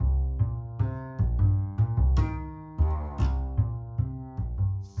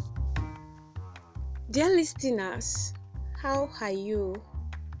Dear listeners, how are you?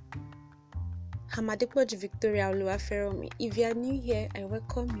 I'm Adepoju Victoria Oluwaferomi. If you are new here, I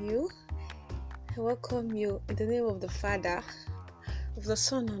welcome you. I welcome you in the name of the Father, of the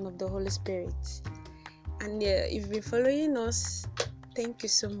Son, and of the Holy Spirit. And if you've been following us, thank you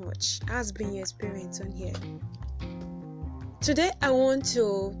so much. How has been your experience on here? Today, I want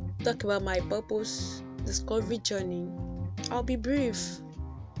to talk about my purpose discovery journey. I'll be brief.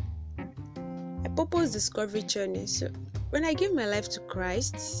 My purpose discovery journey. So, when I gave my life to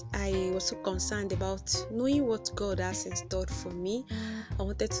Christ, I was so concerned about knowing what God has in store for me. I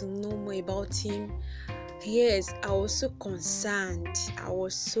wanted to know more about Him. Yes, I was so concerned.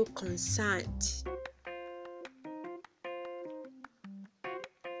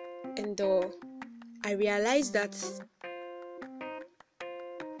 And I realized that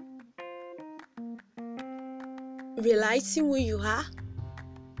realizing who you are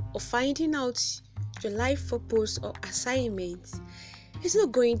or finding out your life purpose or assignment is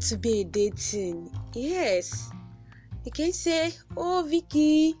not going to be a dating. Yes, you can say, "Oh,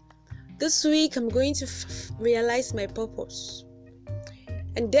 Vicky, this week I'm going to realize my purpose,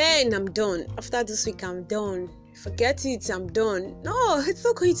 and then I'm done. After this week, I'm done. Forget it, I'm done." No, it's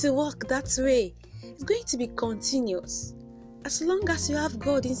not going to work that way. It's going to be continuous. As long as you have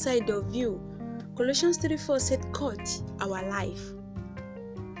God inside of you. Colossians 3:4 said, "God, our life."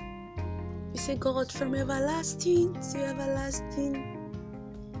 You say, God from everlasting to everlasting.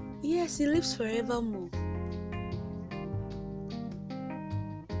 Yes, He lives forevermore.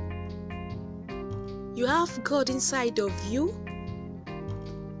 You have God inside of you.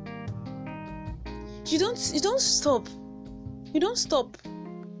 You don't stop. You don't stop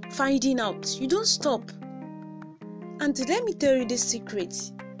finding out. You don't stop. And let me tell you this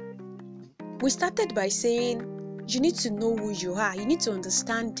secret. We started by saying you need to know who you are. You need to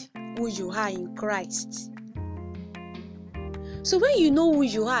understand who you are in Christ. So when you know who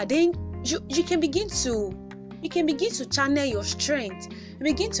you are, then you can begin to channel your strength. You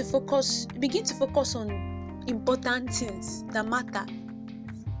begin to focus on important things that matter.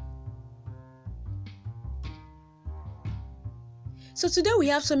 So today we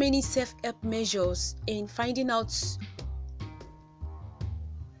have so many self-help measures in finding out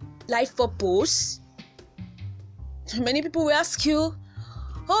life purpose. Many people will ask you,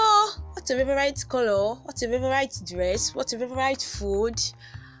 "Oh, what's your favorite color? What's your favorite dress? What's your favorite food?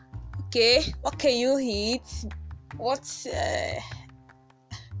 Okay, what can you eat?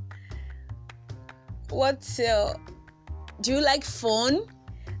 Do you like fun?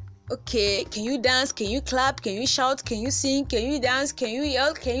 Okay, can you dance? Can you clap? Can you shout? Can you sing? Can you dance? Can you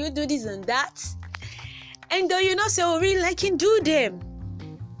yell? Can you do this and that?" And though you not say, "Oh, really, I can do them."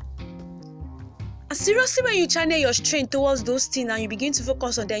 And seriously, when you channel your strength towards those things and you begin to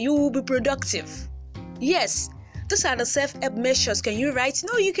focus on them, you will be productive. Yes, those are the self-help measures. Can you write?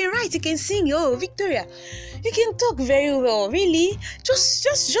 No, you can write. You can sing. Oh, Victoria, you can talk very well. Really?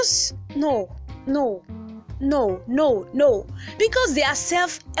 Just no. Because they are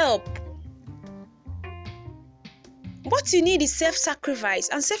self-help. What you need is self-sacrifice,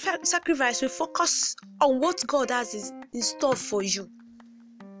 and self-sacrifice will focus on what God has in store for you.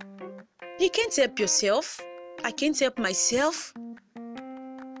 You can't help yourself. I can't help myself.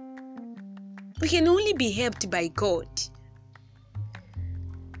 We can only be helped by God.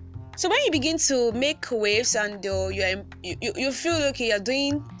 So when you begin to make waves and you feel okay, you're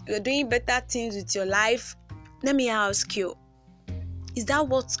doing better things with your life, let me ask you, is that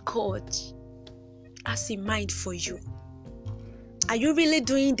what God has in mind for you? Are you really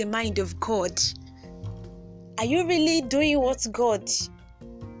doing the mind of God? Are you really doing what God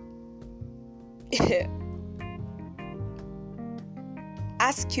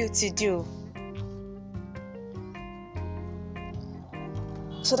ask you to do?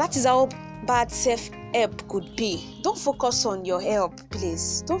 So that is how bad self-help could be. Don't focus on your help,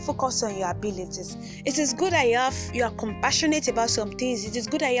 please. Don't focus on your abilities. It is good that you are compassionate about some things. It is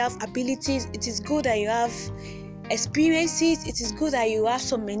good that you have abilities. It is good that you have experiences. It is good that you have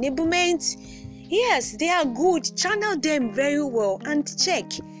some enablement. Yes, they are good. Channel them very well and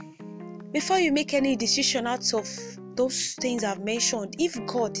check before you make any decision out of those things I've mentioned, if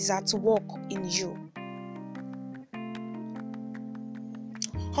God is at work in you.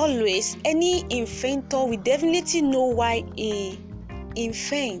 Always, any inventor will definitely know why he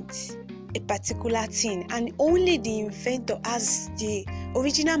invents a particular thing, and only the inventor has the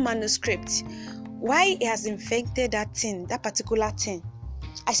original manuscript why he has invented that thing, that particular thing.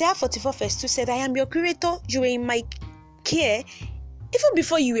 Isaiah 44:2 said, "I am your creator, you were in my care even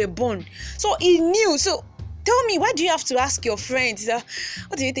before you were born." So he knew. So Tell me, why do you have to ask your friends?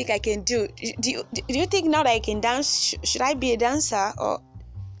 What do you think I can do? Do you think now that I can dance, should I be a dancer? Or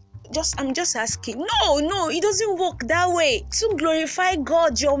I'm just asking. No, it doesn't work that way. To glorify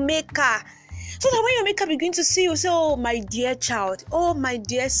God, your maker. So that when your maker begins to see you, say, oh, my dear child, oh, my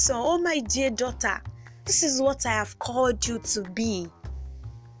dear son, oh, my dear daughter, this is what I have called you to be.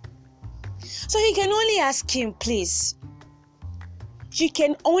 So you can only ask him, please. You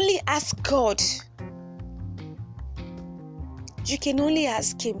can only ask God. You can only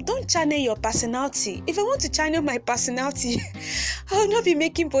ask him. Don't channel your personality. If I want to channel my personality, I will not be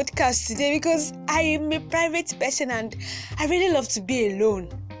making podcasts today because I am a private person and I really love to be alone.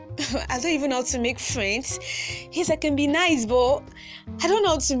 I don't even know how to make friends. Yes, I can be nice, but I don't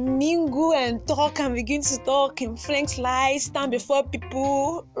know how to mingle and talk and begin to talk in flanks lies, stand before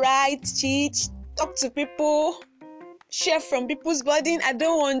people, write, cheat, talk to people, share from people's burden. I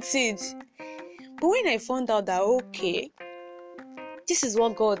don't want it. But when I found out that, okay, this is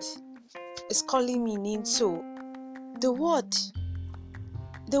what God is calling me into, the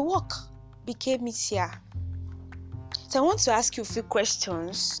work became easier. So I want to ask you a few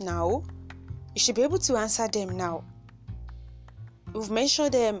questions now. You should be able to answer them now. We've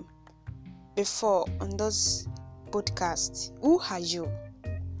mentioned them before on those podcasts. Who are you?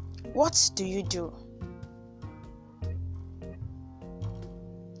 What do you do?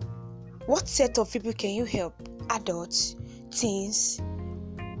 What set of people can you help? Adults, teens?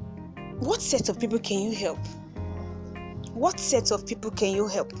 What set of people can you help? What set of people can you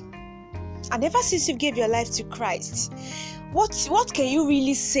help? And ever since you gave your life to Christ, what can you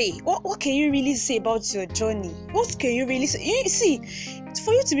really say? What can you really say about your journey? What can you really say? You see,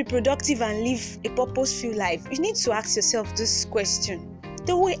 for you to be productive and live a purposeful life, you need to ask yourself this question.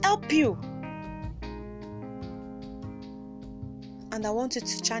 They will help you. And I want you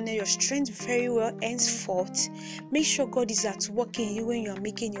to channel your strength very well henceforth. Make sure God is at work in you when you are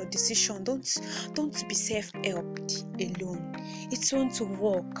making your decision. Don't be self-helped alone. It won't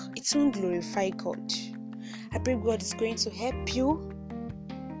work. It won't glorify God. I pray God is going to help you.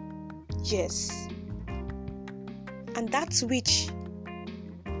 Yes. And that which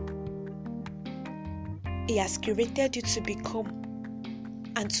He has created you to become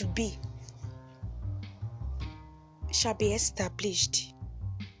and to be shall be established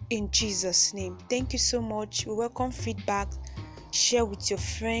in Jesus' name. Thank you so much. We welcome feedback. Share with your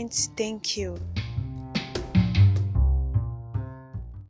friends. Thank you.